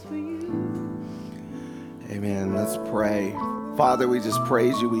Amen. Let's pray. Father, we just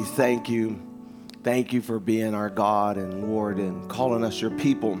praise you. We thank you. Thank you for being our God and Lord and calling us your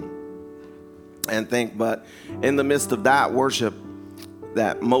people. But in the midst of that worship,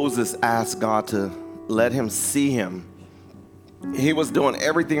 that Moses asked God to let him see him. He was doing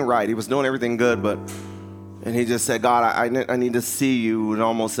everything right. He was doing everything good, and he just said, God, I need to see you, and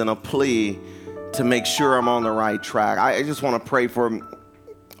almost in a plea to make sure I'm on the right track. I just want to pray for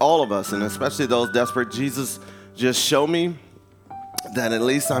all of us, and especially those desperate. Jesus, just show me that at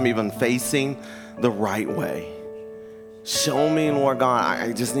least I'm even facing the right way. Show me, Lord God,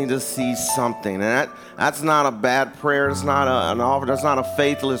 I just need to see something. And that's not a bad prayer. It's not an offer. That's not a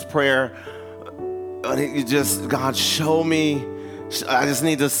faithless prayer. But you just, God, show me. I just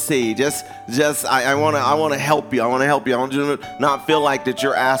need to see. I want to help you. I want to help you. I want you to not feel like that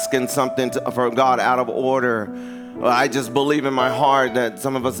you're asking something for God out of order. I just believe in my heart that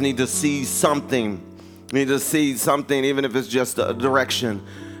some of us need to see something. Need to see something, even if it's just a direction.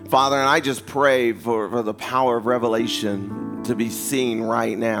 Father, and I just pray for the power of revelation to be seen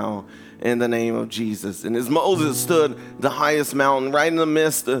right now in the name of Jesus. And as Moses stood the highest mountain right in the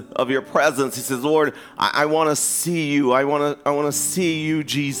midst of your presence, he says, Lord, I want to see you. I want to see you,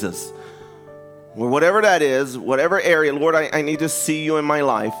 Jesus. Well, whatever that is, whatever area, Lord, I need to see you in my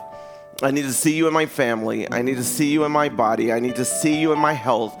life. I need to see you in my family. I need to see you in my body. I need to see you in my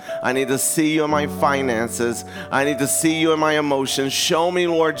health. I need to see you in my finances. I need to see you in my emotions. Show me,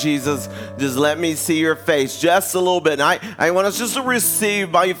 Lord Jesus. Just let me see your face just a little bit. And I want us just to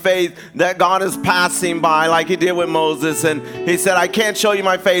receive by faith that God is passing by like he did with Moses. And he said, I can't show you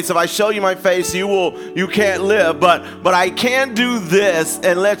my face. If I show you my face, you can't live. But I can do this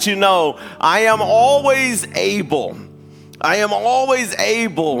and let you know I am always able. I am always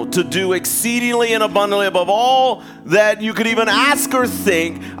able to do exceedingly and abundantly above all that you could even ask or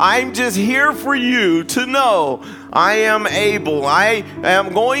think. I'm just here for you to know I am able. I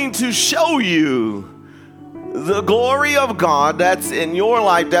am going to show you the glory of God that's in your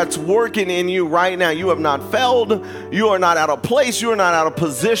life, that's working in you right now. You have not failed. You are not out of place. You are not out of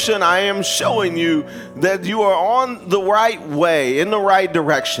position. I am showing you that you are on the right way, in the right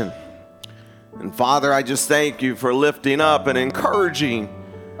direction. And Father, I just thank you for lifting up and encouraging,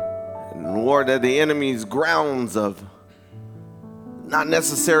 and Lord, that the enemy's grounds of not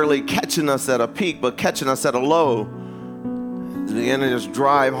necessarily catching us at a peak, but catching us at a low. Begin to just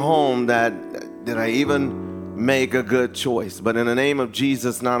drive home that did I even make a good choice? But in the name of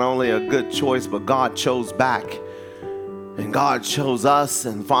Jesus, not only a good choice, but God chose back. And God chose us.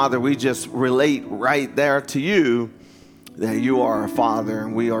 And Father, we just relate right there to you that you are our Father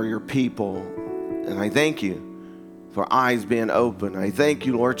and we are your people. And I thank you for eyes being open. I thank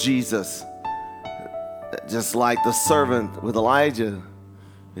you, Lord Jesus, just like the servant with Elijah,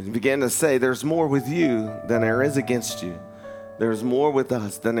 he began to say, there's more with you than there is against you. There's more with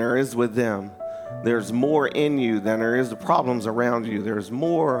us than there is with them. There's more in you than there is the problems around you. There's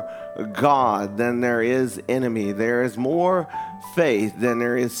more God than there is enemy. There is more faith than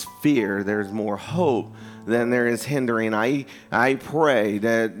there is fear. There's more hope than there is hindering. I pray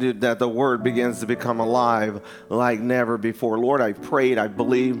that the word begins to become alive like never before. Lord, I prayed, I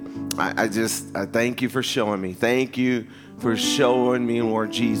believe. I thank you for showing me. Thank you for showing me,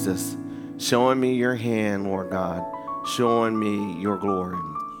 Lord Jesus. Showing me your hand, Lord God. Showing me your glory.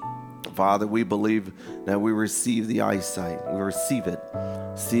 Father, we believe that we receive the eyesight. We receive it.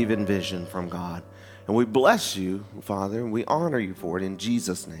 Receiving vision from God. And we bless you, Father, and we honor you for it in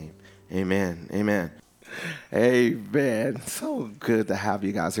Jesus' name. Amen. Amen. Amen. So good to have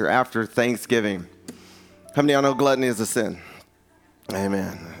you guys here after Thanksgiving. How many of y'all know gluttony is a sin?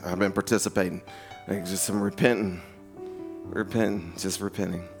 Amen. I've been participating. Just some repenting. Just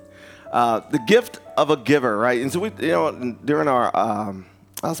repenting. The gift of a giver, right? And so we, during our,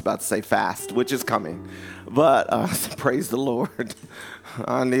 I was about to say fast, which is coming, but praise the Lord.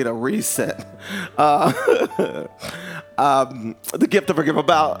 I need a reset. The gift of a gift,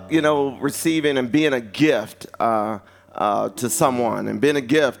 about, receiving and being a gift to someone and being a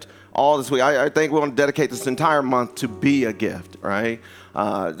gift all this week. I think we want to dedicate this entire month to be a gift, right?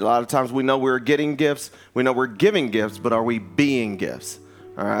 A lot of times we know we're getting gifts, we know we're giving gifts, but are we being gifts?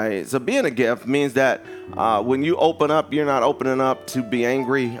 All right, so being a gift means that when you open up, you're not opening up to be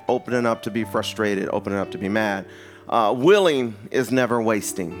angry, opening up to be frustrated, opening up to be mad. Willing is never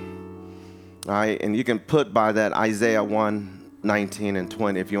wasting. All right, and you can put by that Isaiah 1:19 and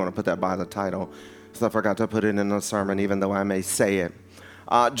 20 if you want to put that by the title. So I forgot to put it in the sermon, even though I may say it.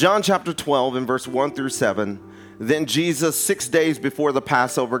 John chapter 12 and verse 1 through 7. Then Jesus, 6 days before the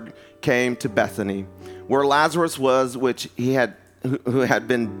Passover, came to Bethany, where Lazarus was, which he had who had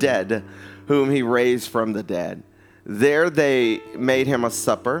been dead, whom he raised from the dead. There they made him a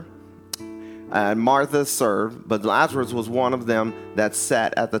supper, and Martha served, but Lazarus was one of them that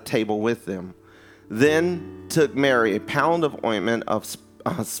sat at the table with them. Then took Mary a pound of ointment of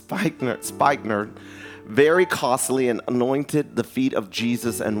spikenard, very costly, and anointed the feet of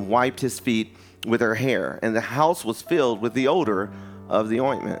Jesus and wiped his feet with her hair. And the house was filled with the odor of the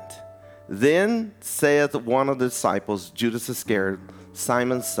ointment. Then saith one of the disciples, Judas Iscariot,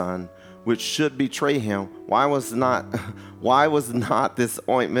 Simon's son, which should betray him, why was not this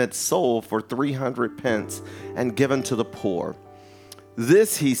ointment sold for 300 pence and given to the poor?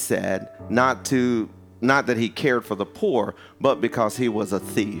 This he said, not that he cared for the poor, but because he was a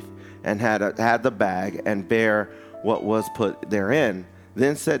thief, and had the bag, and bare what was put therein.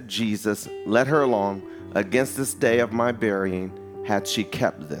 Then said Jesus, let her alone. Against this day of my burying had she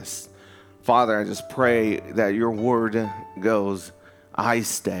kept this. Father, I just pray that your word goes, I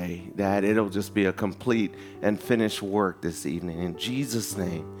stay, that it'll just be a complete and finished work this evening. In Jesus'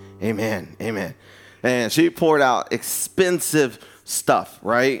 name, amen, amen. And she poured out expensive stuff,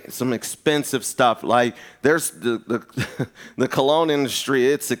 right? Some expensive stuff. Like there's the cologne industry,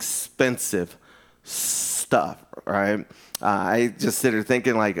 it's expensive stuff, right? I just sit here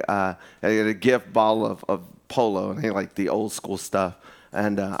thinking like I get a gift bottle of Polo, and they like the old school stuff.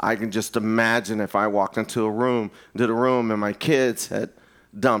 And I can just imagine if I walked into the room, and my kids had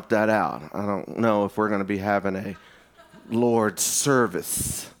dumped that out. I don't know if we're going to be having a Lord's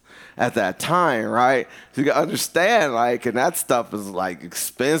service at that time, right? So you understand, like, and that stuff is like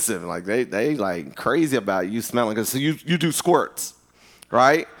expensive. Like they like crazy about you smelling. Cause so you do squirts,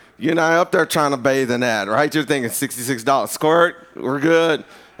 right? You're not up there trying to bathe in that, right? You're thinking $66 squirt. We're good.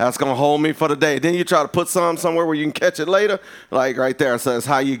 That's going to hold me for the day. Then you try to put some somewhere where you can catch it later. Like right there. So that's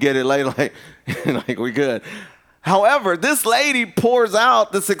how you get it later. Like we good. However, this lady pours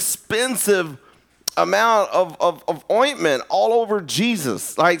out this expensive amount of ointment all over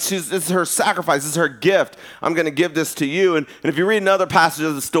Jesus. Like it's her sacrifice. It's her gift. I'm going to give this to you. And if you read another passage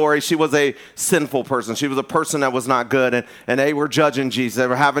of the story, she was a sinful person. She was a person that was not good. And they were judging Jesus. They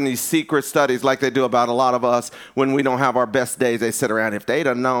were having these secret studies like they do about a lot of us when we don't have our best days. They sit around. If they'd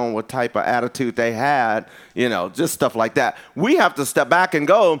have known what type of attitude they had, just stuff like that. We have to step back and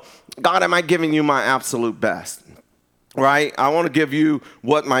go, God, am I giving you my absolute best? Right? I want to give you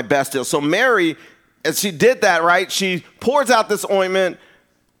what my best is. So Mary, as she did that, right, she pours out this ointment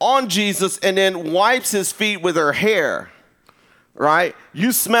on Jesus and then wipes his feet with her hair, right?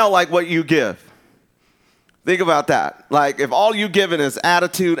 You smell like what you give. Think about that. Like if all you giving is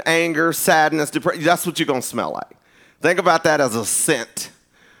attitude, anger, sadness, depression, that's what you're going to smell like. Think about that as a scent.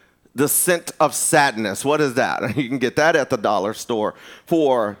 The scent of sadness. What is that? You can get that at the dollar store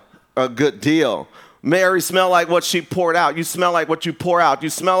for a good deal. Mary smelled like what she poured out. You smell like what you pour out. You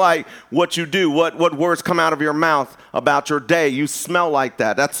smell like what you do, what words come out of your mouth about your day. You smell like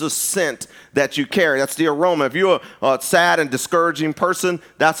that. That's the scent that you carry. That's the aroma. If you're a sad and discouraging person,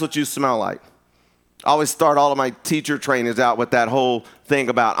 that's what you smell like. I always start all of my teacher trainings out with that whole thing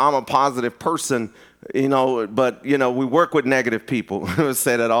about I'm a positive person, but we work with negative people. I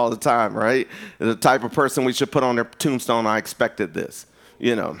say that all the time, right? The type of person we should put on their tombstone, I expected this.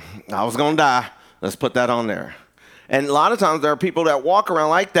 I was going to die. Let's put that on there. And a lot of times there are people that walk around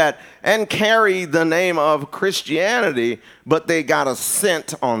like that and carry the name of Christianity, but they got a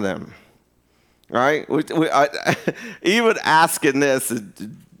scent on them, right? Even asking this,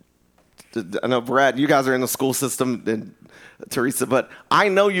 I know, Brad, you guys are in the school system, and Teresa, but I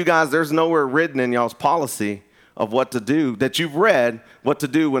know you guys, there's nowhere written in y'all's policy of what to do, that you've read what to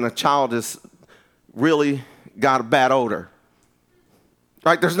do when a child is really got a bad odor.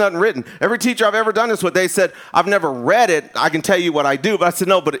 Right? There's nothing written. Every teacher I've ever done this with, they said, I've never read it. I can tell you what I do. But I said,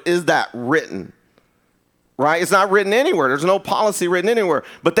 no, but is that written? Right? It's not written anywhere. There's no policy written anywhere.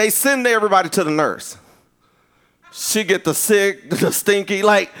 But they send everybody to the nurse. She get the sick, the stinky,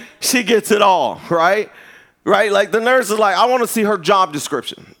 like she gets it all, right? Right? Like the nurse is like, I want to see her job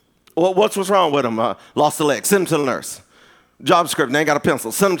description. Well, what's wrong with him? Lost a leg. Send him to the nurse. Job description. They ain't got a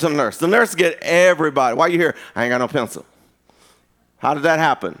pencil. Send him to the nurse. The nurse get everybody. Why you here? I ain't got no pencil. How did that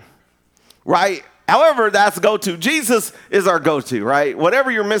happen? Right? However, that's go-to. Jesus is our go-to, right?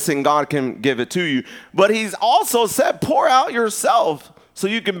 Whatever you're missing, God can give it to you. But he's also said, pour out yourself so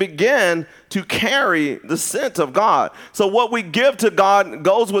you can begin to carry the scent of God. So what we give to God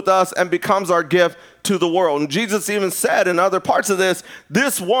goes with us and becomes our gift to the world. And Jesus even said in other parts of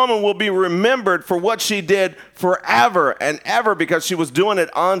this woman will be remembered for what she did forever and ever because she was doing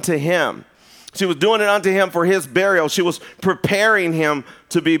it unto him. She was doing it unto him for his burial. She was preparing him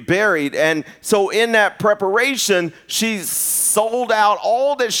to be buried. And so in that preparation, she sold out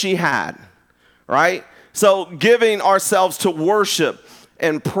all that she had, right? So giving ourselves to worship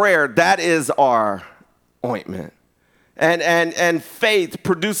and prayer, that is our ointment. And faith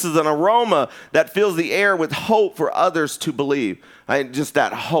produces an aroma that fills the air with hope for others to believe. Just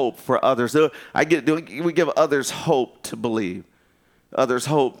that hope for others. We give others hope to believe. Others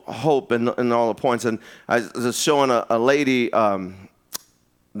hope in all the points. And I was showing a lady when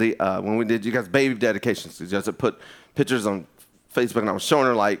we did you guys' baby dedications. You just put pictures on Facebook, and I was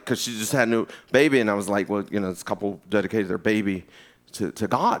showing her because she just had a new baby, and I was like, well, this couple dedicated their baby to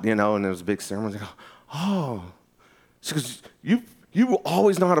God, and there was a big ceremony. I go, oh. She goes, you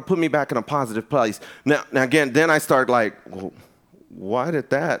always know how to put me back in a positive place. Now again, then I started well, why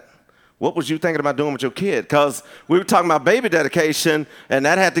did that? What was you thinking about doing with your kid? Because we were talking about baby dedication, and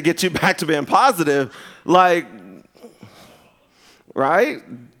that had to get you back to being positive. Right?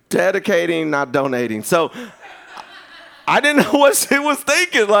 Dedicating, not donating. So I didn't know what she was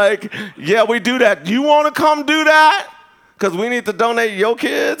thinking. Yeah, we do that. You want to come do that? Because we need to donate your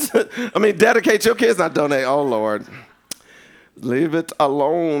kids? Dedicate your kids, not donate. Oh, Lord. Leave it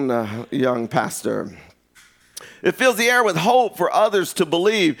alone, young pastor. It fills the air with hope for others to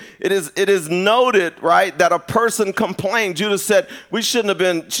believe. It is noted, right, that a person complained. Judas said, she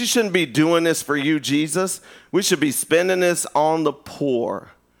shouldn't be doing this for you, Jesus. We should be spending this on the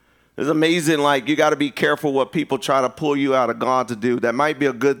poor. It's amazing, you got to be careful what people try to pull you out of God to do. That might be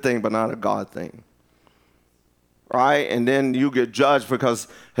a good thing, but not a God thing. Right? And then you get judged because,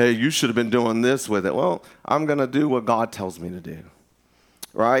 hey, you should have been doing this with it. Well, I'm going to do what God tells me to do.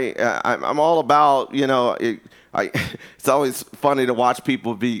 Right? I'm all about, it's always funny to watch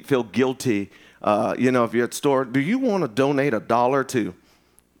people feel guilty. If you're at the store, do you want to donate $1 to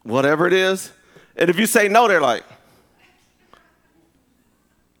whatever it is? And if you say no, they're like,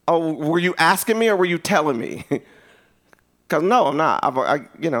 oh, were you asking me or were you telling me? Because no, I'm not.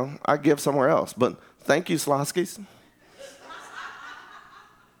 I give somewhere else. But thank you, Sloskis.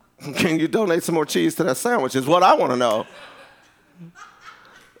 Can you donate some more cheese to that sandwich is what I want to know.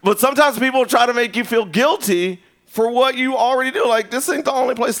 But sometimes people try to make you feel guilty for what you already do. This ain't the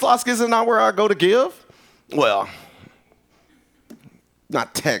only place Sloskis is not where I go to give. Well,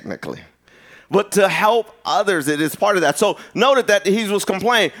 not technically. But to help others, it is part of that. So noted that he was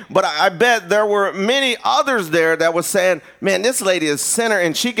complaining, but I bet there were many others there that was saying, man, this lady is a sinner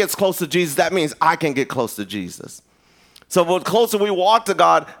and she gets close to Jesus. That means I can get close to Jesus. So the closer we walk to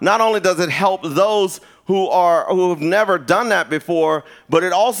God, not only does it help those who have never done that before, but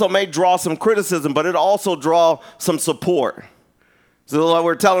it also may draw some criticism, but it also draw some support. So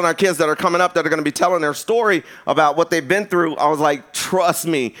we're telling our kids that are coming up that are going to be telling their story about what they've been through. I was like, trust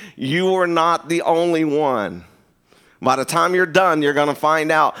me, you are not the only one. By the time you're done, you're going to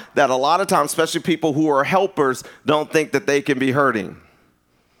find out that a lot of times, especially people who are helpers, don't think that they can be hurting.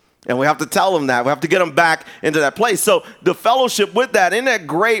 And we have to tell them that. We have to get them back into that place. So the fellowship with that, isn't that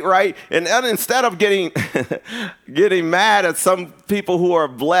great, right? And instead of getting mad at some people who are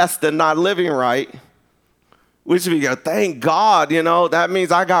blessed and not living right, we should be going, thank God, that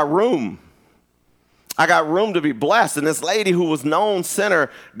means I got room. I got room to be blessed. And this lady who was known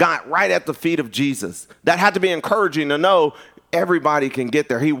sinner got right at the feet of Jesus. That had to be encouraging to know everybody can get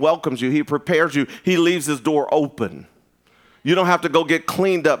there. He welcomes you. He prepares you. He leaves his door open. You don't have to go get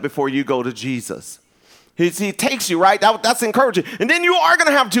cleaned up before you go to Jesus. He takes you, right? That's encouraging. And then you are going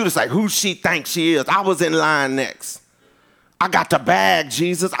to have Judas like, who she thinks she is. I was in line next. I got the bag,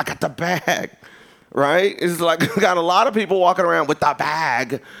 Jesus. I got the bag. Right? It's like got a lot of people walking around with the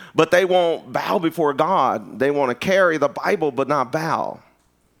bag, but they won't bow before God. They want to carry the Bible, but not bow.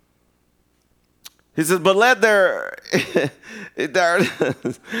 He says, but let they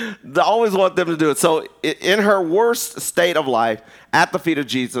always want them to do it. So in her worst state of life, at the feet of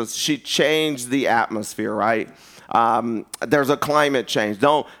Jesus, she changed the atmosphere, right? There's a climate change.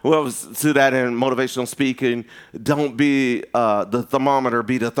 We'll see that in motivational speaking. Don't be the thermometer,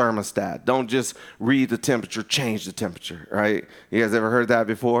 be the thermostat. Don't just read the temperature, change the temperature, right? You guys ever heard that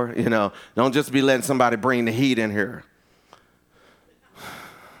before? Don't just be letting somebody bring the heat in here.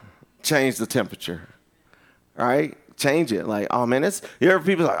 Change the temperature, right? Change it. Oh man, you hear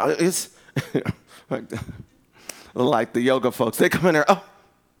people it's like the yoga folks. They come in there,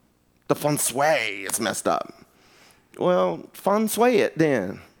 the feng shui is messed up. Well, feng shui it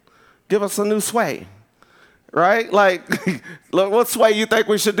then. Give us a new sway, right? Look, what sway you think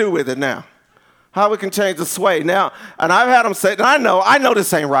we should do with it now? How we can change the sway now? And I've had them say, I know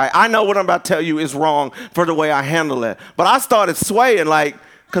this ain't right. I know what I'm about to tell you is wrong for the way I handle it. But I started swaying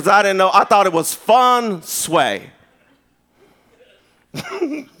Because I didn't know. I thought it was fun sway.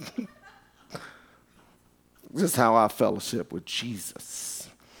 Just how I fellowship with Jesus.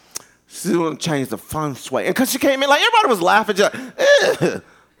 She want to change the fun sway. And because she came in, like, everybody was laughing. Just like,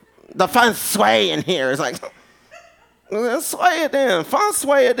 the fun sway in here. It's like, sway it in. Fun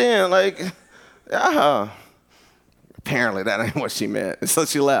sway it in. Like, apparently that ain't what she meant. And so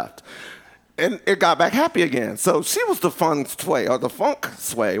she left. And it got back happy again. So she was the fun sway or the funk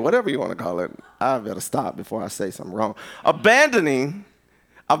sway, whatever you want to call it. I better stop before I say something wrong. Abandoning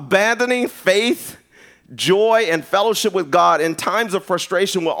faith, joy, and fellowship with God in times of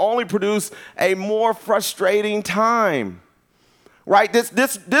frustration will only produce a more frustrating time. Right? This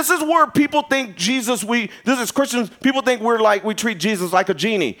is where people think Jesus, this is Christians, people think we treat Jesus like a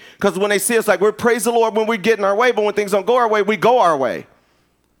genie. Because when they see us, like, we praise the Lord when we get in our way, but when things don't go our way, we go our way.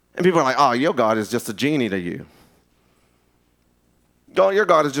 And people are like, oh, your God is just a genie to you. Oh, your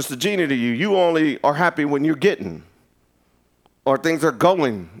God is just a genie to you. You only are happy when you're getting, or things are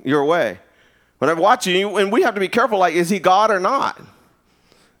going your way. But I'm watching you, and we have to be careful, like, is he God or not?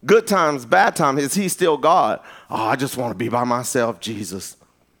 Good times, bad times, is he still God? Oh, I just want to be by myself, Jesus.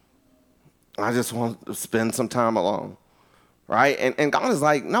 I just want to spend some time alone, right? And God is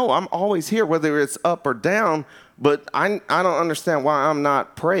like, no, I'm always here, whether it's up or down, but I don't understand why I'm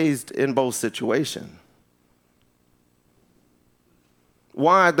not praised in both situations.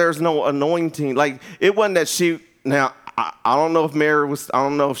 Why there's no anointing. Like, it wasn't that she, now, I don't know if I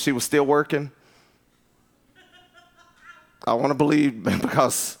don't know if she was still working. I want to believe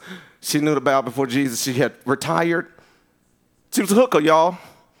because she knew the Bible before Jesus. She had retired. She was a hooker, y'all.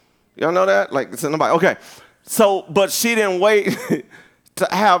 Y'all know that? Like, it's in the Bible. Okay. So, but she didn't wait to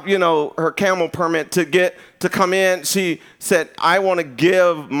have, her camel permit to come in. She said, I want to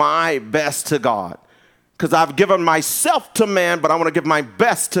give my best to God because I've given myself to man, but I want to give my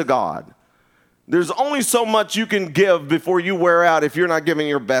best to God. There's only so much you can give before you wear out if you're not giving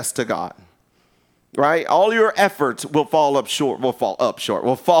your best to God. Right? All your efforts will fall short.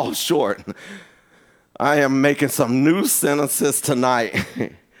 I am making some new sentences tonight.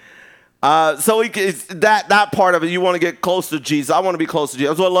 So that part of it, you want to get close to Jesus. I want to be close to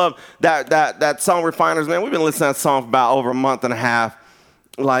Jesus. I love that song, Refiners, man. We've been listening to that song for about over a month and a half.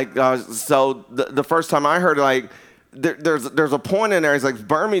 Like, so the first time I heard it, like, there's a point in there. He's like,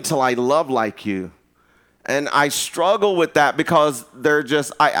 burn me till I love like you. And I struggle with that because they're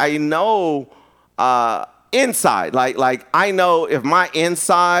just, I know inside, like I know if my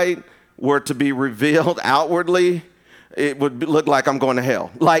inside were to be revealed outwardly, it would look like I'm going to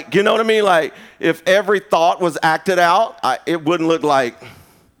hell. Like, you know what I mean? Like, if every thought was acted out, it wouldn't look like,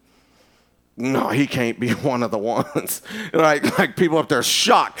 no, he can't be one of the ones. Like people up there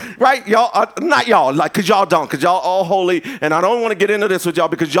shocked, right? Y'all, not y'all, like, because y'all all holy, and I don't want to get into this with y'all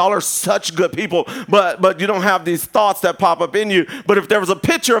because y'all are such good people, but you don't have these thoughts that pop up in you. But if there was a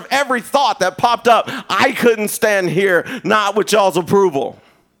picture of every thought that popped up, I couldn't stand here, not with y'all's approval.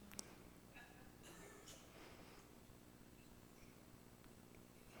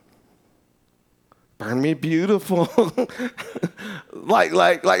 Burn me beautiful. like,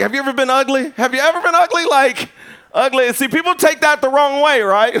 have you ever been ugly? Have you ever been ugly? Like, ugly. See, people take that the wrong way,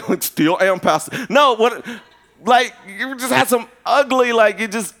 right? Still am pastor. No, like, you just had some ugly, like, you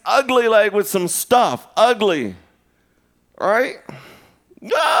just ugly, like, with some stuff. Ugly. Right?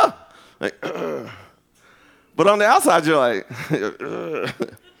 Yeah. Like, but on the outside, you're like,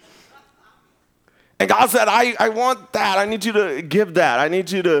 and God said, I want that. I need you to give that. I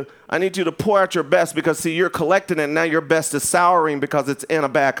need you to pour out your best because, see, you're collecting it, and now your best is souring because it's in a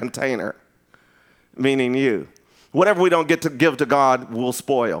bad container, meaning you. Whatever we don't get to give to God will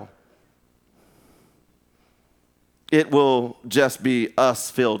spoil. It will just be us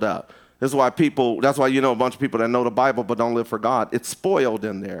filled up. That's why you know a bunch of people that know the Bible but don't live for God. It's spoiled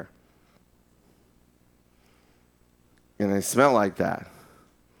in there. And they smell like that.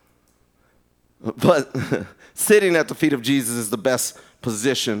 But sitting at the feet of Jesus is the best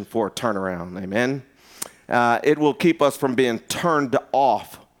position for a turnaround. Amen. It will keep us from being turned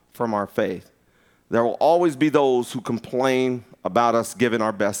off from our faith. There will always be those who complain about us giving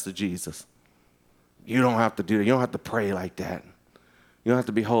our best to Jesus. You don't have to do that. You don't have to pray like that. You don't have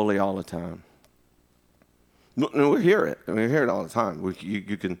to be holy all the time. No, we hear it. We hear it all the time.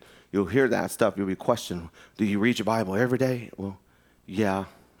 You'll hear that stuff. You'll be questioned. Do you read your Bible every day? Well, yeah.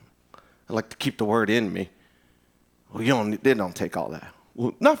 I like to keep the word in me. Well, they don't take all that.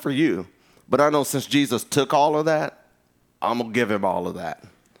 Well, not for you. But I know since Jesus took all of that, I'm going to give him all of that.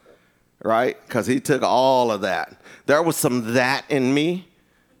 Right? Because he took all of that. There was some that in me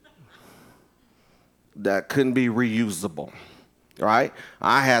that couldn't be reusable. right?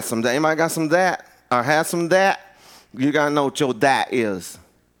 I had some that. Anybody got some that? I had some that. You got to know what your that is,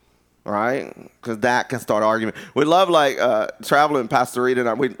 right? Because that can start an argument. We love, like, traveling, Pastor Reed and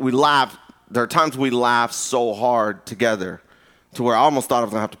I, we laugh. There are times we laugh so hard together to where I almost thought I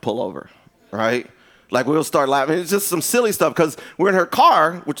was going to have to pull over, right? Like, we'll start laughing. It's just some silly stuff because we're in her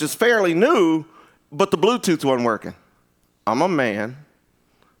car, which is fairly new, but the Bluetooth wasn't working. I'm a man.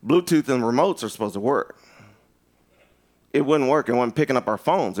 Bluetooth and remotes are supposed to work. It wouldn't work. It wasn't picking up our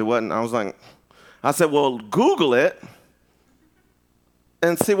phones. It wasn't. I said, well, Google it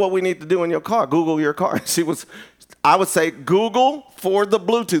and see what we need to do in your car. Google your car. I would say, Google for the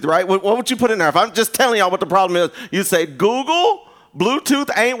Bluetooth, right? What would you put in there? If I'm just telling y'all what the problem is, you say, Google, Bluetooth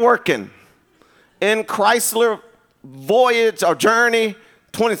ain't working. In Chrysler Voyage or Journey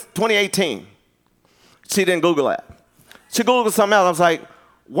 2018. She didn't Google that. She Googled something else. I was like,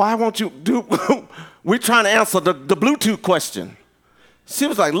 why won't you do, we're trying to answer the Bluetooth question. She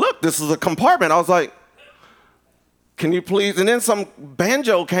was like, look, this is a compartment. I was like, can you please? And then some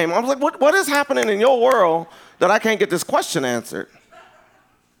banjo came. I was like, what is happening in your world that I can't get this question answered?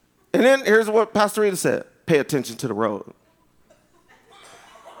 And then here's what Pastor Rita said. Pay attention to the road.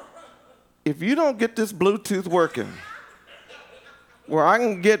 If you don't get this Bluetooth working, where I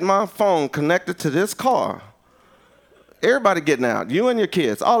can get my phone connected to this car, everybody getting out. You and your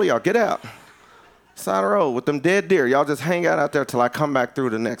kids, all of y'all, get out. Side of the road with them dead deer. Y'all just hang out there till I come back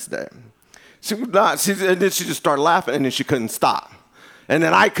through the next day. She was not. And then she just started laughing, and then she couldn't stop. And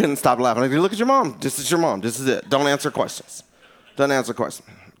then I couldn't stop laughing. Like, look at your mom. This is your mom. This is it. Don't answer questions. Don't answer questions.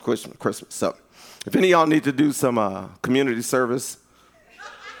 Christmas. So if any of y'all need to do some community service,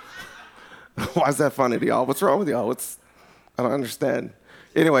 why is that funny to y'all? What's wrong with y'all? I don't understand.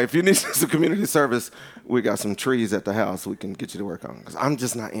 Anyway, if you need some community service, we got some trees at the house we can get you to work on, because I'm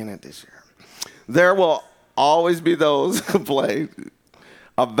just not in it this year. There will always be those who complain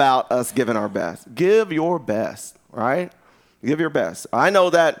about us giving our best. Give your best, right? Give your best. I know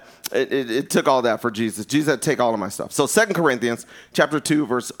that it took all that for Jesus. Jesus had to take all of my stuff. So 2 Corinthians chapter 2,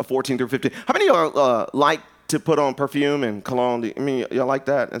 verse 14 through 15. How many of y'all like to put on perfume and cologne? I mean, y'all like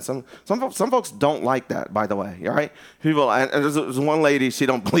that? And some folks don't like that, by the way, all right? People, and there's one lady, she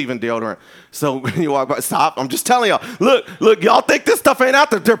don't believe in deodorant. So when you walk by, stop. I'm just telling y'all, look, y'all think this stuff ain't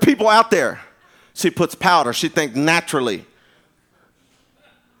out there. There are people out there. She puts powder. She thinks naturally.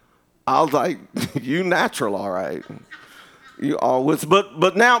 I was like, you natural, all right. You always, but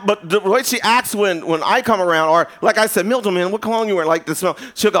the way she acts when I come around, or like I said, Milton, man, what cologne you wearing? Like this smell.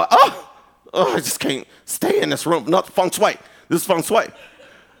 She'll go, oh, I just can't stay in this room. Not feng shui. This is feng shui.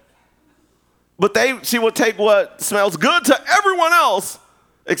 But she will take what smells good to everyone else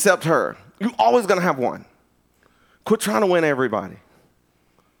except her. You're always gonna have one. Quit trying to win everybody.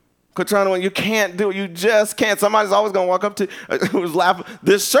 Quit trying to win. You can't do it. You just can't. Somebody's always going to walk up to you who's laughing.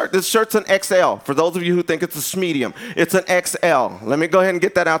 This shirt's an XL. For those of you who think it's a medium, it's an XL. Let me go ahead and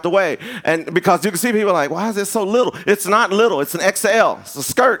get that out the way. And because you can see people like, why is it so little? It's not little. It's an XL. It's a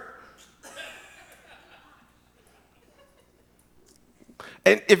skirt.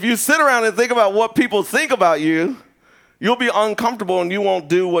 And if you sit around and think about what people think about you, you'll be uncomfortable and you won't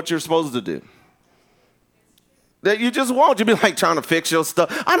do what you're supposed to do. That you just won't. You'll be like trying to fix your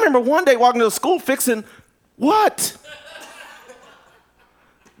stuff. I remember one day walking to school fixing what?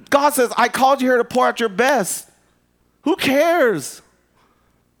 God says, I called you here to pour out your best. Who cares?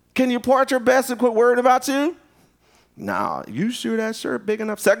 Can you pour out your best and quit worrying about you? Nah, you sure that shirt big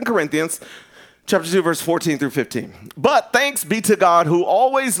enough? 2 Corinthians chapter 2, verse 14 through 15. But thanks be to God who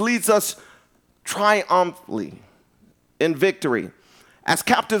always leads us triumphantly in victory, as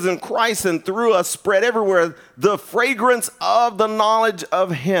captives in Christ, and through us spread everywhere the fragrance of the knowledge of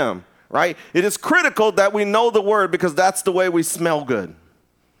him, right? It is critical that we know the word, because that's the way we smell good.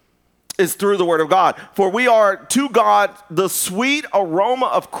 Is through the word of God. For we are to God the sweet aroma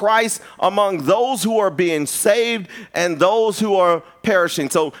of Christ among those who are being saved and those who are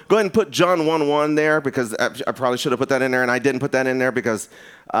perishing. So go ahead and put John 1:1 there, because I probably should have put that in there, and I didn't put that in there because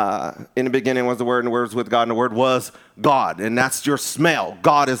in the beginning was the Word, and the Word was with God, and the Word was God. And that's your smell.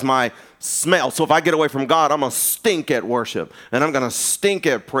 God is my smell. So if I get away from God, I'm going to stink at worship, and I'm going to stink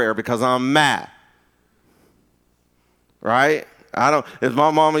at prayer because I'm mad. Right? As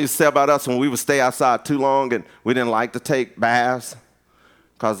my mama used to say about us when we would stay outside too long and we didn't like to take baths,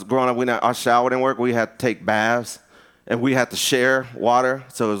 because growing up, our shower didn't work. We had to take baths, and we had to share water,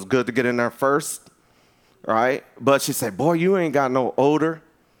 so it was good to get in there first, right? But she said, boy, you ain't got no odor.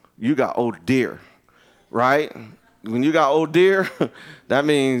 You got old deer, right? When you got old deer, that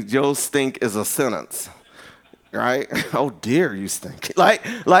means your stink is a sentence. right? Oh dear, you stink. Like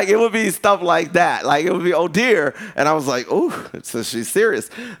it would be stuff like that. Like it would be, oh dear. And I was like, oh, so she's serious.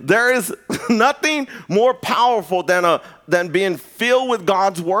 There is nothing more powerful than being filled with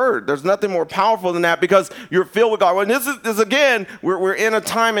God's word. There's nothing more powerful than that, because you're filled with God. And this is again, we're in a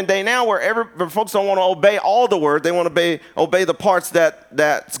time and day now where folks don't want to obey all the word. They want to obey the parts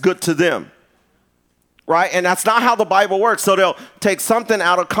that's good to them. Right? And that's not how the Bible works. So they'll take something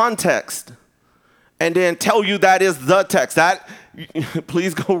out of context and then tell you that is the text.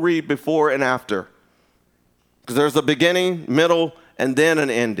 Please go read before and after. Because there's a beginning, middle, and then an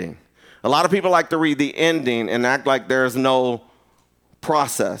ending. A lot of people like to read the ending and act like there's no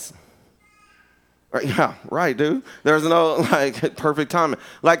process. Right? Yeah, right, dude. There's no perfect timing.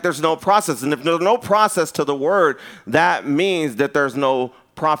 Like there's no process. And if there's no process to the word, that means that there's no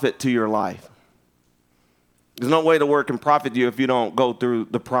profit to your life. There's no way the word can profit you if you don't go through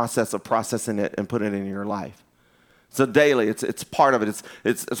the process of processing it and put it in your life. So daily, it's part of it.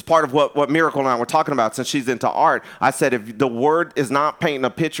 It's part of what Miracle and I were talking about. Since she's into art, I said, if the word is not painting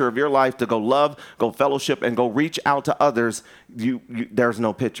a picture of your life to go love, go fellowship, and go reach out to others, there's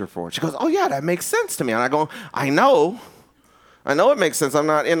no picture for it. She goes, oh yeah, that makes sense to me. And I go, I know it makes sense. I'm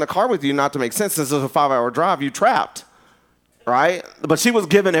not in the car with you not to make sense. This is a 5-hour drive. You trapped, right? But she was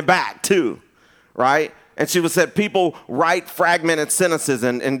giving it back too, right? And she would said people write fragmented sentences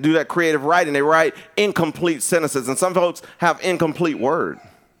and do that creative writing. They write incomplete sentences. And some folks have incomplete word.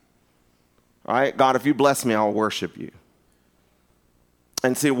 All right, God, if you bless me, I'll worship you.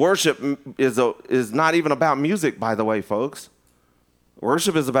 And see, worship is not even about music, by the way, folks.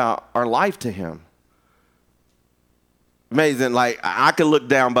 Worship is about our life to him. Amazing. Like, I could look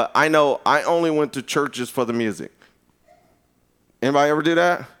down, but I know I only went to churches for the music. Anybody ever do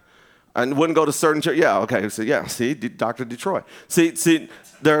that? I wouldn't go to certain church. Yeah, okay. So yeah, see, Dr. Detroit. See,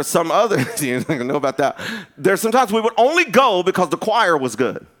 there are some other, you don't know about that. There's sometimes we would only go because the choir was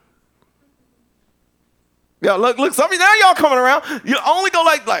good. Yeah, look, some of you, now y'all coming around. You only go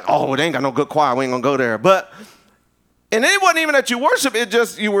like, oh, they ain't got no good choir. We ain't gonna go there. And it wasn't even that you worship. It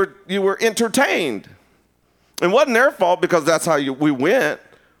just, you were entertained. It wasn't their fault because that's how we went,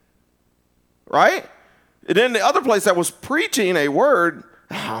 right? And then the other place that was preaching a word,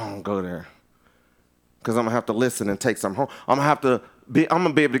 I don't go there because I'm going to have to listen and take some home. I'm going to be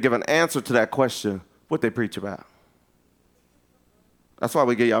able to give an answer to that question, what they preach about. That's why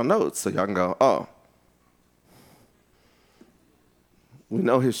we get y'all notes, so y'all can go, oh, we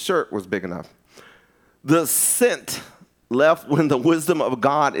know his shirt was big enough. The scent left when the wisdom of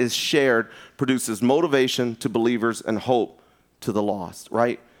God is shared produces motivation to believers and hope to the lost,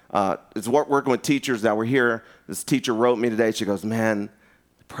 right? It's working with teachers that were here. This teacher wrote me today. She goes, man,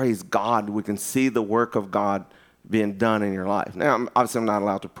 praise God, we can see the work of God being done in your life. Now, obviously, I'm not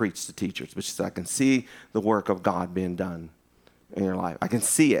allowed to preach to teachers, but she said, I can see the work of God being done in your life. I can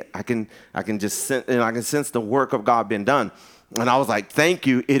see it. I can just sense, I can sense the work of God being done. And I was like, thank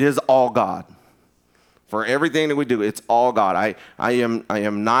you. It is all God. For everything that we do, it's all God. I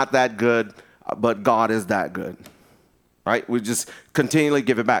am not that good, but God is that good. Right? We just continually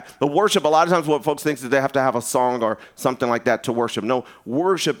give it back. But worship, a lot of times what folks think is they have to have a song or something like that to worship. No,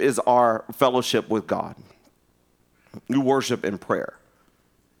 worship is our fellowship with God. You worship in prayer.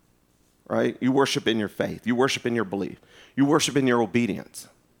 Right? You worship in your faith. You worship in your belief. You worship in your obedience.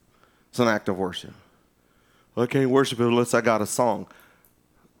 It's an act of worship. I can't worship unless I got a song.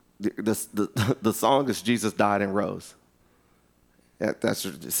 The song is Jesus died and rose.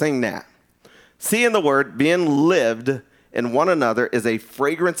 Sing that. Seeing the word being lived in one another is a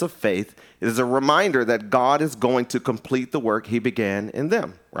fragrance of faith. It is a reminder that God is going to complete the work he began in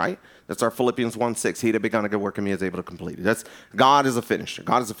them, right? That's our Philippians 1:6. He that begun a good work in me is able to complete it. God is a finisher.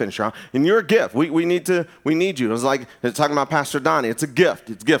 God is a finisher. And you're a gift. We need you. It was like talking about Pastor Donnie. It's a gift.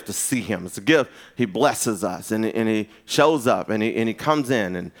 It's a gift to see him. It's a gift. He blesses us and he shows up and he comes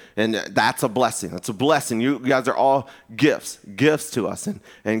in and that's a blessing. It's a blessing. You guys are all gifts to us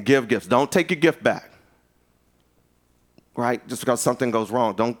and give gifts. Don't take your gift back. Right? Just because something goes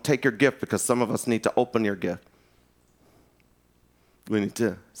wrong. Don't take your gift because some of us need to open your gift. We need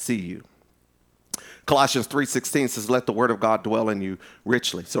to see you. Colossians 3:16 says, let the word of God dwell in you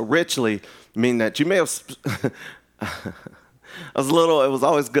richly. So richly mean that you may have, it was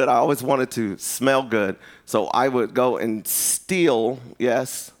always good. I always wanted to smell good. So I would go and steal,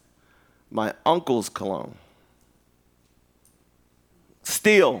 yes, my uncle's cologne.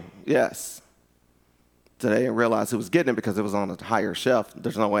 Steal, yes. Today I realized who was getting it because it was on a higher shelf.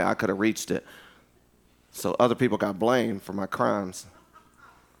 There's no way I could have reached it. So other people got blamed for my crimes.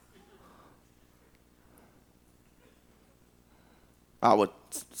 I would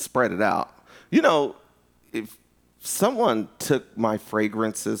spread it out. You know, if someone took my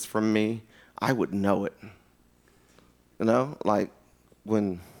fragrances from me, I would know it. You know, like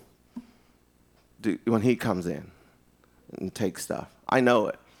when he comes in and takes stuff. I know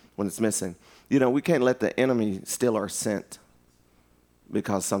it when it's missing. You know, we can't let the enemy steal our scent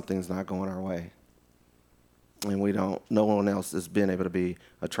because something's not going our way. And no one else has been able to be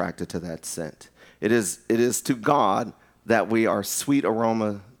attracted to that scent. It is to God that we are sweet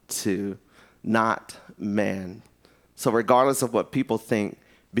aroma to, not man. So regardless of what people think,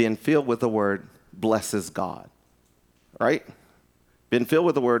 being filled with the word blesses God, right? Being filled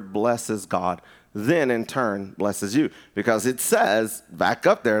with the word blesses God, then in turn blesses you. Because it says, back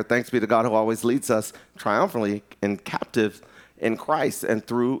up there, thanks be to God who always leads us triumphantly in captive in Christ and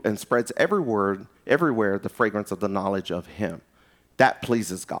through and spreads everywhere the fragrance of the knowledge of him. That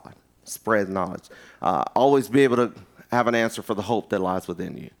pleases God. Spread knowledge. Always be able to have an answer for the hope that lies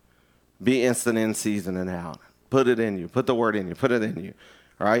within you. Be instant in season and out. Put it in you. Put the word in you. Put it in you.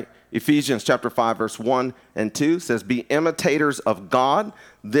 All right? Ephesians chapter 5, verse 1 and 2 says, be imitators of God,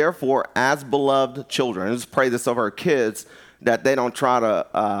 therefore, as beloved children. And just pray this over our kids, that they don't try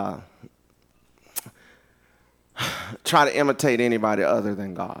to imitate anybody other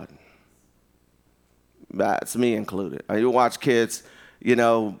than God. That's me included. You watch kids, you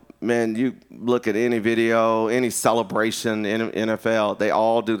know, man, you look at any video, any celebration in NFL, they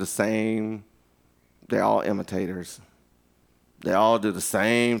all do the same. They're all imitators. They all do the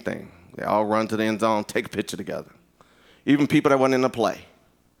same thing. They all run to the end zone, take a picture together. Even people that went in the play,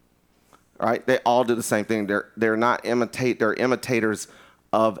 right? They all do the same thing. They're imitators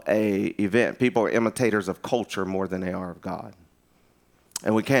of a event. People are imitators of culture more than they are of God.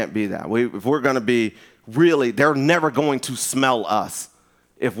 And we can't be that. If we're going to be really, they're never going to smell us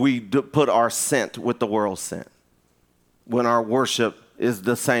if we put our scent with the world's scent. When our worship is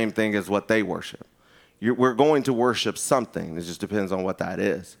the same thing as what they worship. We're going to worship something. It just depends on what that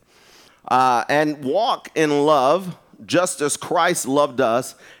is. And walk in love, just as Christ loved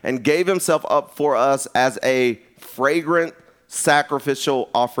us and gave himself up for us as a fragrant sacrificial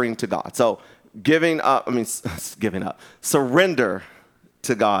offering to God. So surrender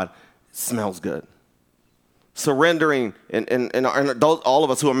to God smells good. Surrendering, and all of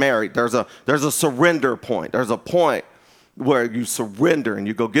us who are married, there's a surrender point. There's a point where you surrender and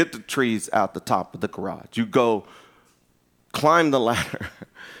you go get the trees out the top of the garage. You go climb the ladder.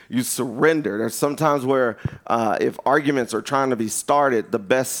 You surrender. There's sometimes where if arguments are trying to be started, the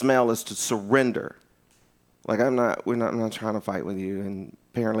best smell is to surrender. Like I'm not trying to fight with you, and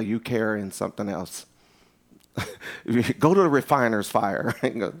apparently you care in something else. Go to the refiner's fire.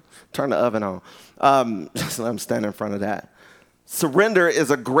 Turn the oven on. So I'm standing in front of that. Surrender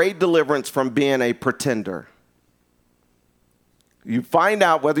is a great deliverance from being a pretender. You find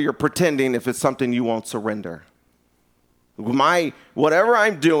out whether you're pretending if it's something you won't surrender. Whatever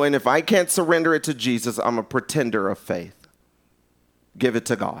I'm doing, if I can't surrender it to Jesus, I'm a pretender of faith. Give it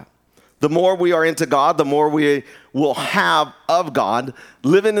to God. The more we are into God, the more we will have of God,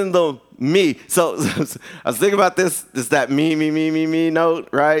 living in the me. So I was thinking about this. It's that me note,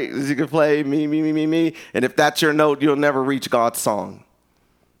 right? You can play me. And if that's your note, you'll never reach God's song.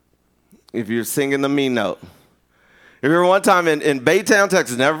 If you're singing the me note. I remember one time in Baytown,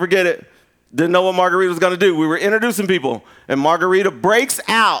 Texas, never forget it, didn't know what Margarita was going to do. We were introducing people, and Margarita breaks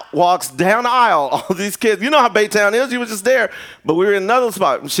out, walks down the aisle. All these kids, you know how Baytown is. She was just there. But we were in another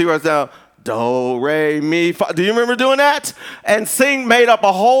spot. She writes down, do, re, mi, fa. Do you remember doing that? And made up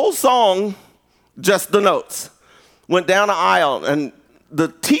a whole song, just the notes. Went down the aisle, and the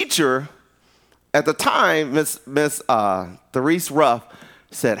teacher at the time, Miss Therese Ruff,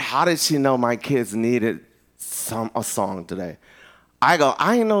 said, how did she know my kids needed a song today? I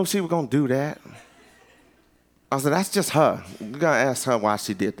didn't know she was going to do that. I said, that's just her. You got to ask her why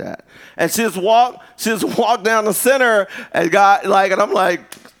she did that. And she just walked down the center and and I'm like,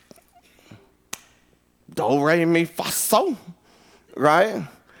 do, re, mi, fa, so, right?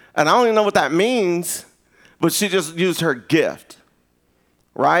 And I don't even know what that means, but she just used her gift,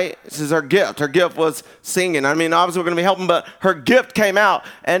 right? This is her gift. Her gift was singing. I mean, obviously we're going to be helping, but her gift came out.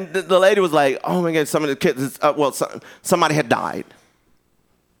 And the lady was like, oh my God, some of the kids, somebody had died.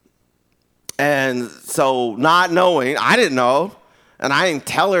 And so not knowing, I didn't know, and I didn't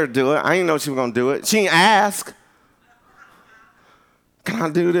tell her to do it. I didn't know she was going to do it. She didn't ask, can I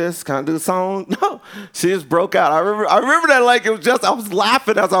do this? Can I do the song? No, she just broke out. I remember that like it was just, I was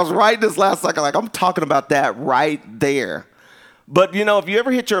laughing as I was writing this last second, like I'm talking about that right there. But you know, if you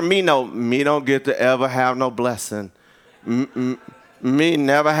ever hit your me note, me don't get to ever have no blessing. Me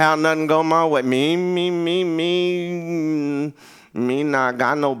never have nothing go my way. Me not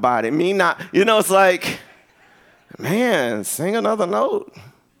got nobody. Me not, it's like, Man, sing another note.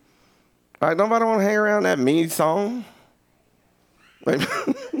 Right? Nobody want to hang around that me song.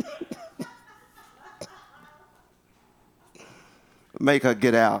 Make her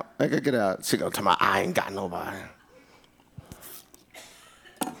get out. Make her get out. She go to my, I ain't got nobody.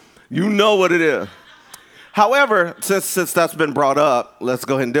 You know what it is. However, since that's been brought up, let's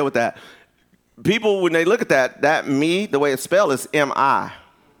go ahead and deal with that. People, when they look at that me, the way it's spelled is M-I.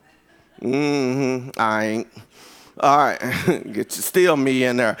 I ain't. All right, get still me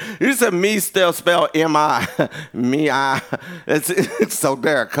in there. You said me still spelled M-I. Me, I. It's so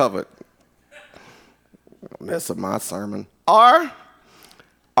they're covered. That's my sermon. Our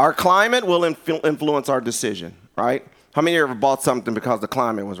climate will influence our decision, right? How many of you ever bought something because the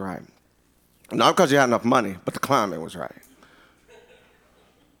climate was right? Not because you had enough money, but the climate was right.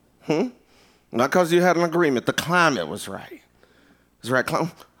 Not because you had an agreement. The climate was right. It's right.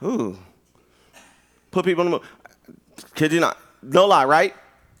 Ooh. Put people in the mood. Kid you not. No lie, right?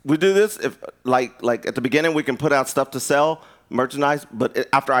 We do this if, like at the beginning, we can put out stuff to sell, merchandise, but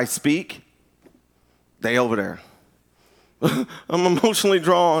after I speak, they over there. I'm emotionally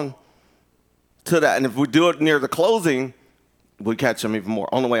drawn to that. And if we do it near the closing, we catch them even more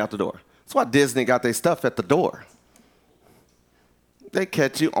on the way out the door. That's why Disney got their stuff at the door. They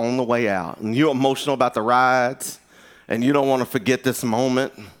catch you on the way out. And you're emotional about the rides, and you don't want to forget this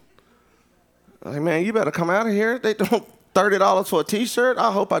moment. Like, man, you better come out of here. They don't $30 for a T-shirt.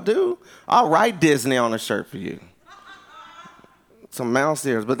 I hope I do. I'll write Disney on a shirt for you. Some mouse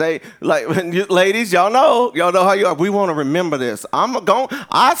ears, but they like ladies, y'all know how you are. We want to remember this.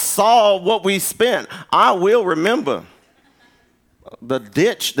 I saw what we spent. I will remember the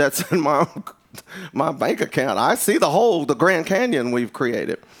ditch that's in my bank account. I see the Grand Canyon we've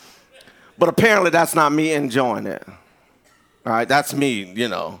created. But apparently that's not me enjoying it. All right, that's me,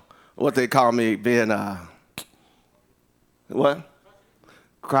 what they call me being what?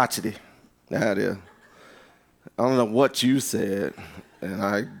 Crotchety. That is. I don't know what you said, and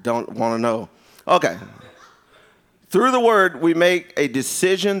I don't want to know. Okay. Through the word, we make a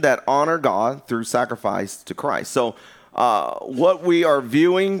decision that honor God through sacrifice to Christ. So what we are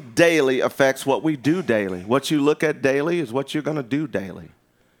viewing daily affects what we do daily. What you look at daily is what you're going to do daily.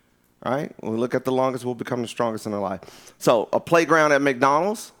 Right? When we look at the longest, we'll become the strongest in our life. So a playground at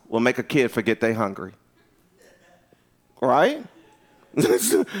McDonald's will make a kid forget they're hungry. Right?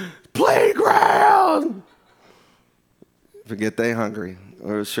 Playground! Forget they hungry.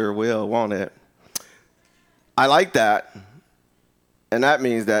 Or sure will, won't it? I like that. And that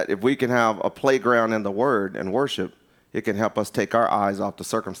means that if we can have a playground in the Word and worship, it can help us take our eyes off the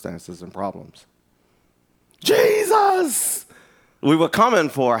circumstances and problems. Jesus! We were coming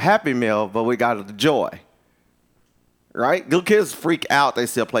for a Happy Meal, but we got the joy. Right? Little kids freak out, they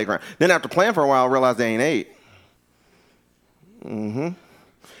see a playground. Then after playing for a while, realize they ain't ate. And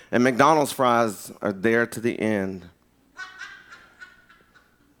McDonald's fries are there to the end.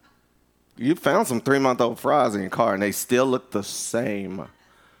 You found some 3-month-old fries in your car, and they still look the same.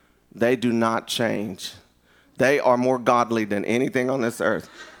 They do not change. They are more godly than anything on this earth.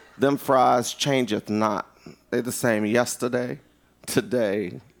 Them fries changeth not. They're the same yesterday,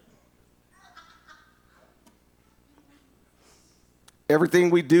 today. Everything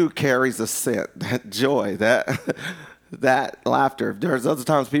we do carries a scent, that joy, that laughter. There's other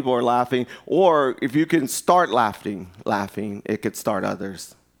times people are laughing, or if you can start laughing, it could start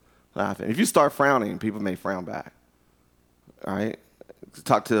others laughing. If you start frowning, people may frown back. All right?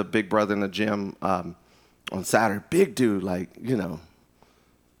 Talked to a big brother in the gym on Saturday. Big dude,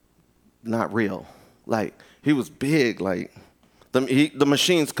 not real. Like, he was big, like, the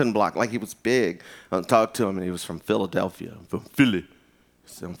machines couldn't block. Like, he was big. I talked to him, and he was from Philadelphia. I'm from Philly.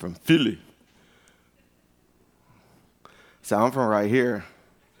 So I'm from Philly. So I'm from right here.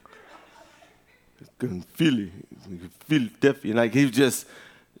 Philly. Philadelphia. Like, he was just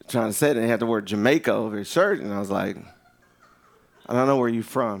trying to say it, and he had the word Jamaica over his shirt, and I was like, I don't know where you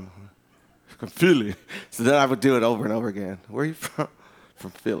from. From Philly. So then I would do it over and over again. Where are you from?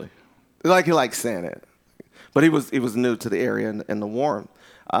 From Philly. Like he likes saying it. But he was new to the area and the warmth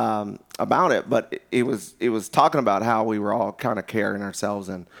about it. But it was talking about how we were all kind of carrying ourselves,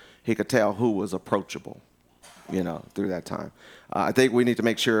 and he could tell who was approachable, through that time. I think we need to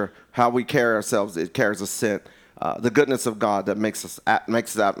make sure how we carry ourselves, it carries a scent. The goodness of God that makes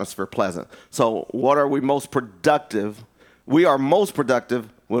the atmosphere pleasant. So what are we most productive? We are most productive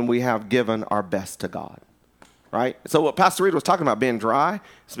when we have given our best to God, right? So what Pastor Reed was talking about being dry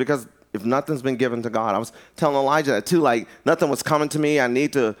is because if nothing's been given to God, I was telling Elijah that too, like nothing was coming to me. I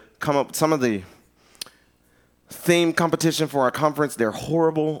need to come up with some of the theme competition for our conference. They're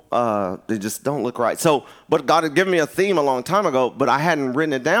horrible. They just don't look right. So, but God had given me a theme a long time ago, but I hadn't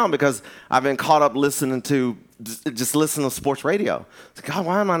written it down because I've been caught up listening to sports radio. It's like, God,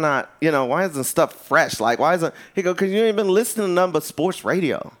 why am I not, why isn't stuff fresh? Like, why isn't, he go, because you ain't been listening to nothing but sports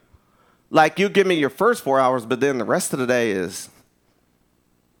radio. Like, you give me your first 4 hours, but then the rest of the day is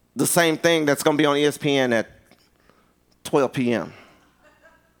the same thing that's going to be on ESPN at 12 p.m.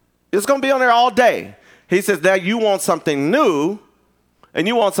 It's going to be on there all day. He says, now you want something new and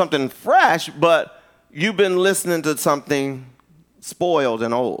you want something fresh, but you've been listening to something spoiled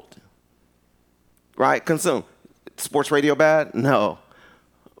and old. Right? Consume. Sports radio bad? No.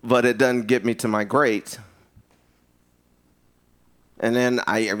 But it doesn't get me to my great. And then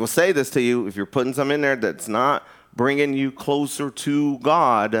I will say this to you, if you're putting some in there that's not bringing you closer to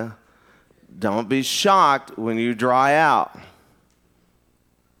God, don't be shocked when you dry out.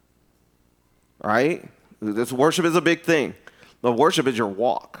 Right? This worship is a big thing. But worship is your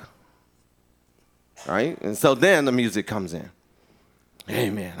walk. Right? And so then the music comes in.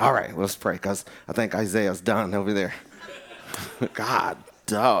 Amen. All right, let's pray, because I think Isaiah's done over there. God,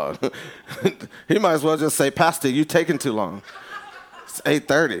 dog. He might as well just say, Pastor, you taking too long. It's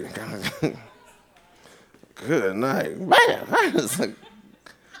 8:30. Good night. Man,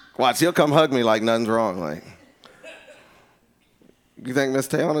 watch, he'll come hug me like nothing's wrong. Like, you think Miss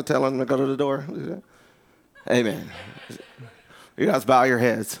Tayana tell him to go to the door? Amen. You guys bow your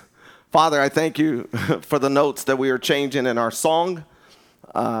heads. Father, I thank you for the notes that we are changing in our song.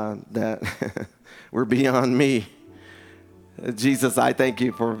 That we're beyond me. Jesus, I thank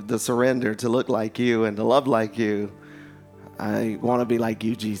you for the surrender to look like you and to love like you. I want to be like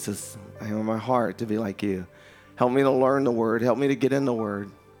you, Jesus. I want my heart to be like you. Help me to learn the word. Help me to get in the word.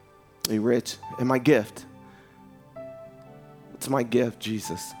 Be rich. And my gift. What's my gift,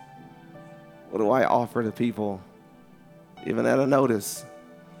 Jesus? What do I offer to people, even at a notice,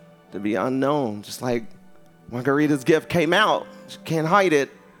 to be unknown? Just like Margarita's gift came out. She can't hide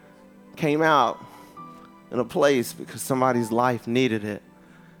it. Came out in a place because somebody's life needed it.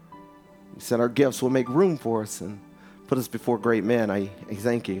 You said our gifts will make room for us and put us before great men. I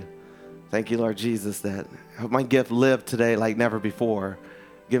thank you. Thank you, Lord Jesus, that my gift lived today like never before.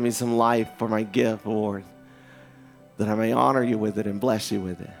 Give me some life for my gift, Lord, that I may honor you with it and bless you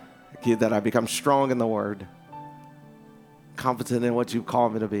with it. Thank you that I become strong in the word, competent in what you call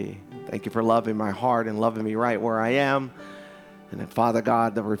me to be. Thank you for loving my heart and loving me right where I am. And then, Father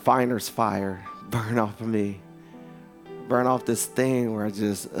God, the refiner's fire, burn off of me. Burn off this thing where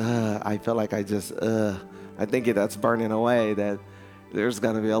I feel like I think that's burning away, that there's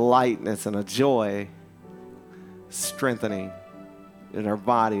going to be a lightness and a joy strengthening in our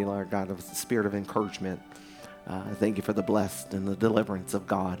body, Lord God, of the spirit of encouragement. I thank you for the blessed and the deliverance of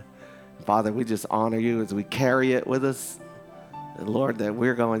God. Father, we just honor you as we carry it with us. And Lord, that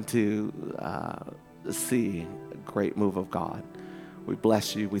we're going to see a great move of God. We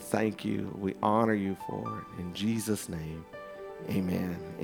bless you. We thank you. We honor you for it. In Jesus' name, amen.